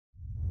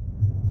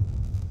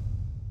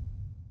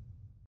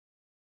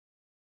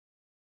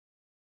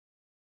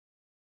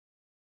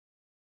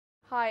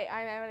Hi,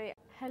 I'm Emily.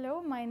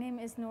 Hello, my name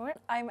is Noor.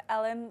 I'm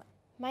Ellen.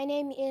 My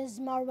name is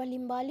Marwa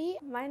Limbali.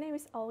 My name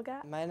is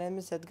Olga. My name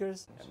is Edgar.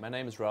 My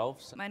name is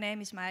Ralph. My name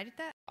is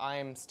Marita.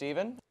 I'm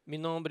Steven. Meu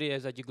nome é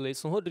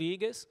Edgleison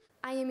Rodrigues.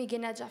 I am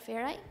Igna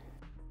Jaferai.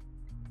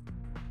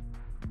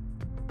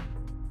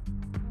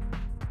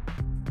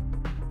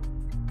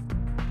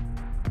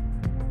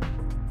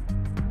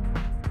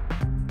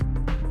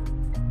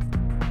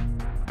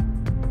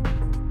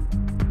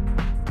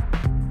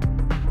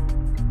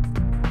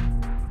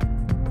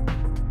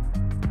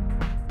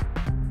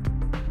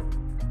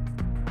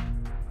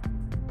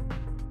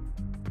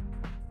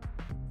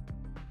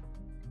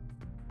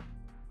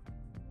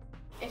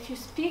 If you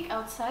speak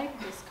outside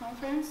this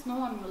conference, no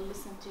one will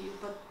listen to you,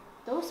 but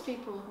those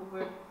people who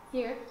were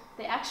here,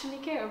 they actually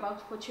care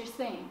about what you're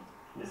saying.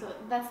 So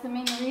that's the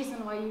main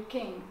reason why you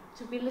came,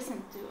 to be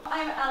listened to.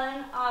 I'm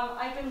Ellen.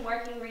 I've been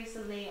working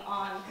recently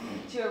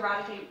to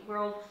eradicate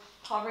world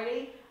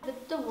poverty.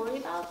 But don't worry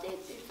about it,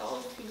 it's all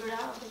figured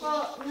out.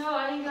 Well, no,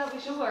 I think that we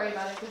should worry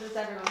about it because it's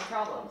everyone's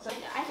problem. So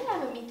I can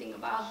have a meeting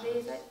about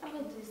this. I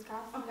will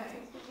discuss. Okay.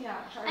 Yeah.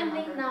 I'm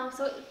late now,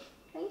 so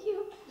thank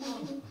you.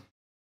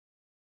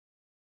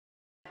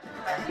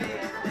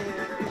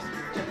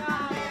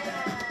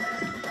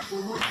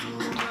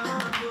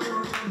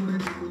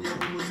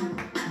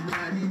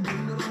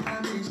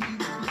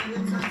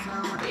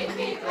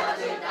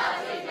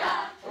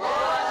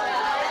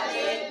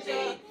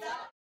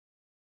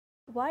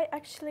 Why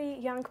actually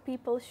young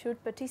people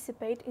should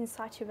participate in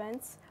such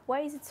events?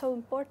 Why is it so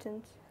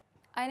important?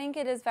 I think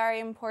it is very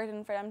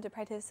important for them to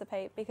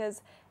participate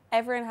because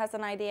everyone has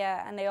an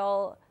idea and they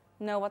all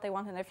know what they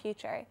want in their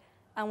future.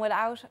 And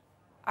without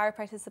our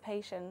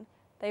participation,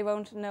 they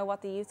won't know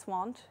what the youth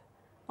want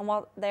and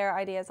what their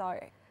ideas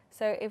are.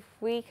 So if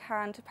we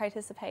can't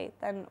participate,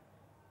 then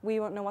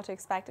we won't know what to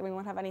expect and we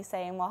won't have any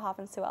say in what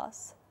happens to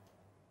us.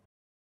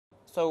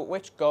 So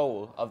which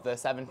goal of the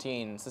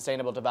 17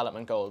 Sustainable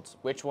Development Goals,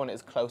 which one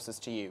is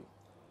closest to you?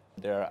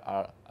 There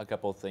are a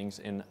couple of things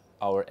in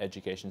our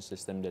education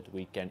system that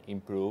we can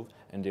improve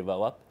and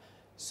develop.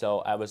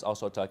 So I was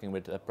also talking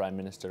with the Prime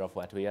Minister of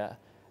Latvia,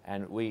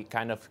 and we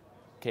kind of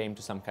came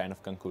to some kind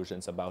of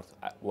conclusions about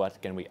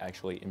what can we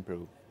actually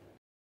improve.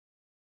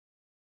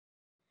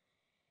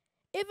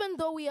 Even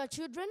though we are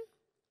children,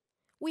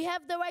 we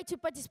have the right to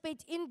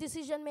participate in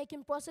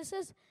decision-making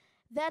processes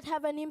that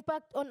have an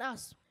impact on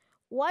us.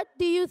 What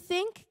do you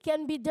think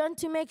can be done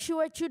to make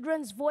sure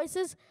children's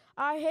voices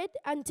are heard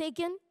and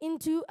taken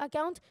into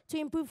account to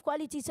improve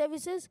quality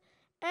services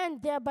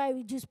and thereby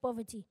reduce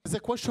poverty? It's a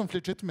question of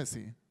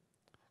legitimacy.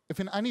 If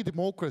in any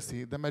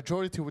democracy, the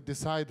majority would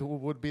decide who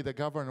would be the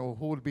governor or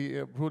who will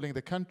be ruling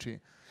the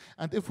country,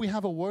 and if we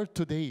have a world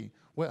today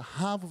where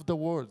half of the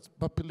world's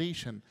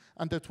population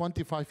under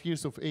 25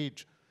 years of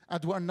age,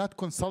 and we are not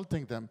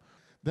consulting them,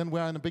 then we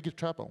are in a big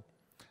trouble.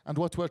 And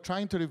what we're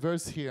trying to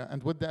reverse here,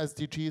 and with the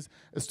SDGs,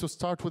 is to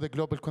start with a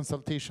global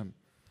consultation.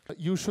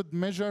 You should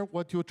measure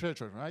what you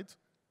treasure, right?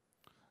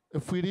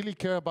 If we really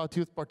care about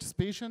youth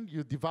participation,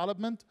 youth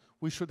development,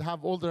 we should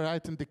have all the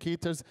right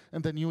indicators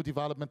in the new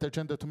development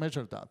agenda to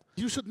measure that.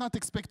 You should not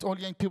expect all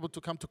young people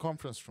to come to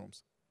conference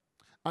rooms.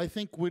 I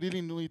think we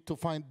really need to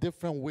find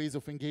different ways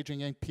of engaging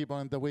young people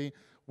in the way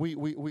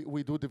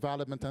we do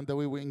development and the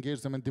way we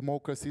engage them in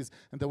democracies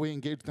and the way we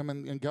engage them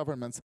in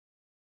governments.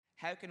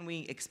 How can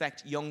we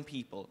expect young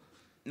people,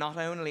 not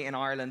only in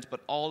Ireland,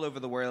 but all over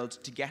the world,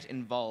 to get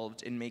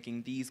involved in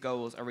making these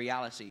goals a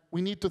reality?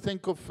 We need to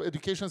think of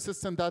education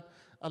system that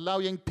allow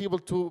young people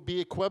to be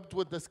equipped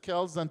with the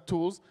skills and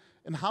tools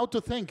and how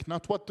to think,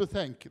 not what to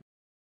think.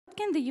 What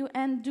can the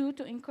UN do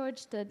to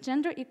encourage the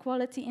gender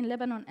equality in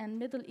Lebanon and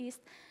Middle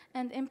East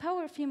and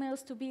empower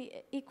females to be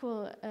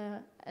equal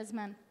as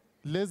men?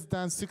 Less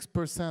than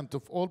 6%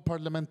 of all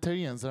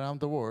parliamentarians around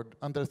the world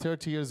under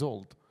 30 years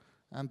old.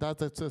 And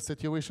that's a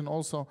situation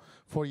also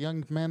for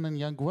young men and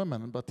young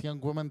women. But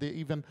young women, they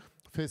even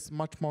face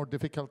much more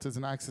difficulties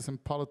in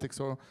accessing politics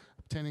or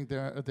obtaining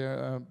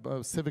their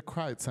civic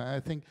rights. And I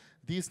think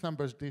these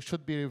numbers, they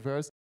should be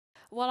reversed.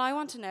 What I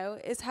want to know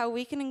is how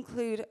we can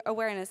include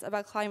awareness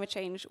about climate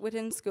change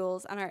within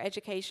schools and our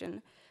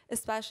education,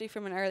 especially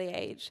from an early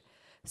age,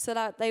 so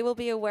that they will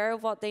be aware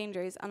of what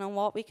dangers and on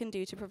what we can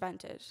do to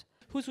prevent it.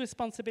 Whose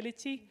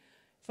responsibility?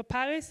 For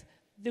Paris,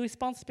 the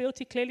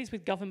responsibility clearly is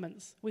with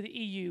governments, with the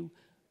EU.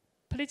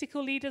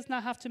 Political leaders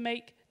now have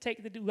to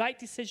take the right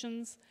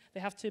decisions. They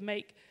have to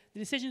make the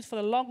decisions for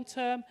the long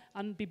term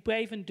and be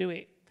brave and do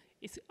it.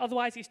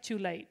 Otherwise, it's too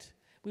late.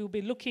 We will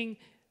be looking,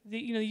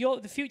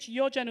 the future,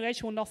 your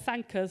generation will not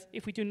thank us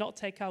if we do not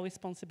take our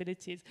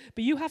responsibilities.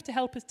 But you have to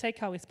help us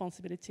take our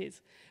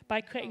responsibilities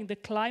by creating the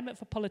climate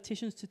for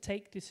politicians to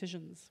take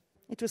decisions.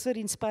 It was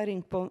very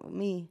inspiring for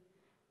me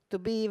to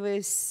be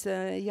with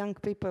young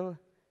people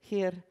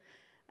here.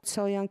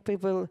 So young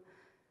people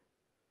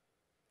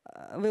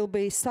will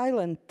be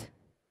silent,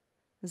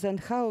 then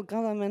how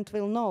government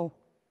will know?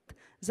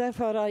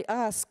 Therefore, I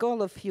ask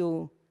all of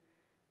you,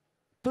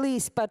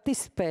 please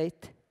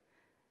participate,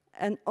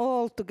 and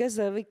all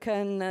together we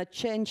can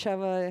change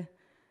our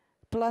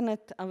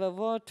planet, our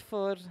world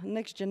for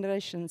next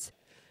generations.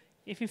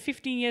 If in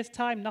 15 years'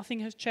 time nothing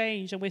has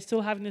changed and we're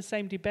still having the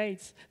same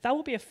debates, that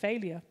will be a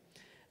failure.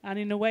 And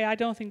in a way, I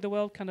don't think the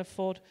world can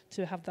afford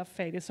to have that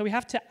failure. So we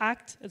have to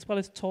act as well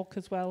as talk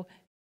as well.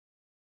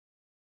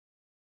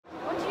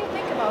 What do you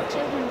think about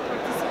children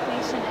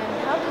participation and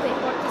how do they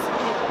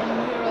participate in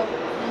Europe?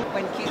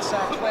 When kids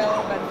are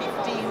 12 and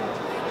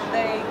 15,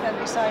 they can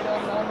decide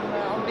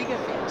on bigger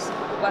things.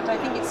 But I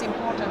think it's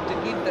important to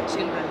give the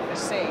children a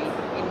say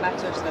in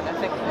matters that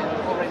affect them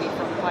already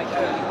from quite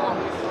early on.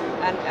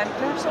 And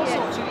perhaps also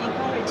to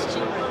encourage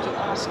children to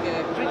ask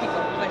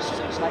critical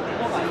questions like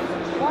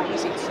why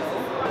is it so?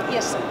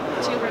 Yes,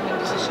 children in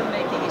decision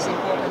making is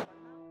important.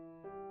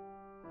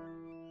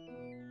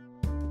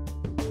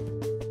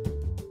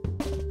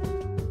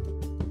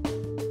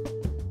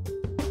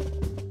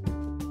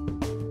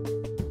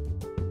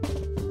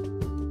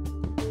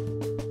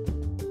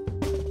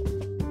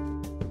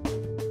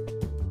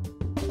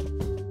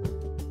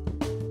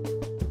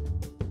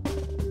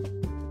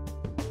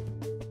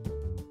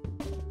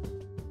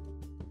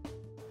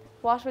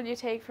 What will you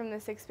take from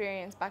this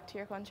experience back to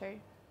your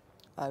country?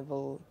 I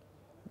will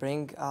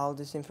bring all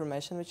this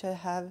information which I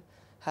have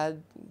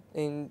had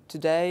in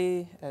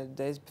today,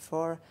 days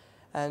before,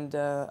 and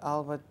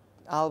all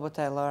what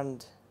I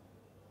learned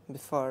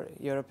before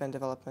European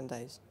Development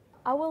Days.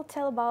 I will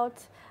tell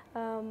about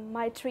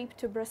my trip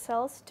to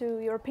Brussels to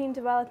European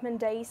Development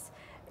Days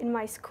in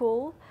my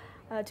school,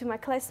 to my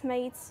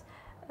classmates,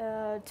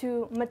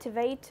 to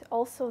motivate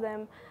also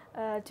them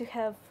to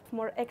have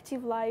more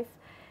active life.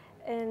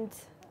 And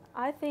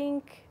I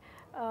think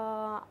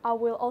I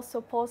will also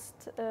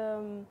post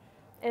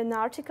an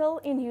article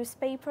in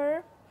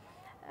newspaper,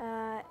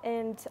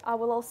 and I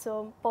will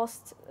also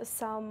post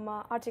some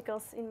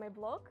articles in my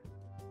blog.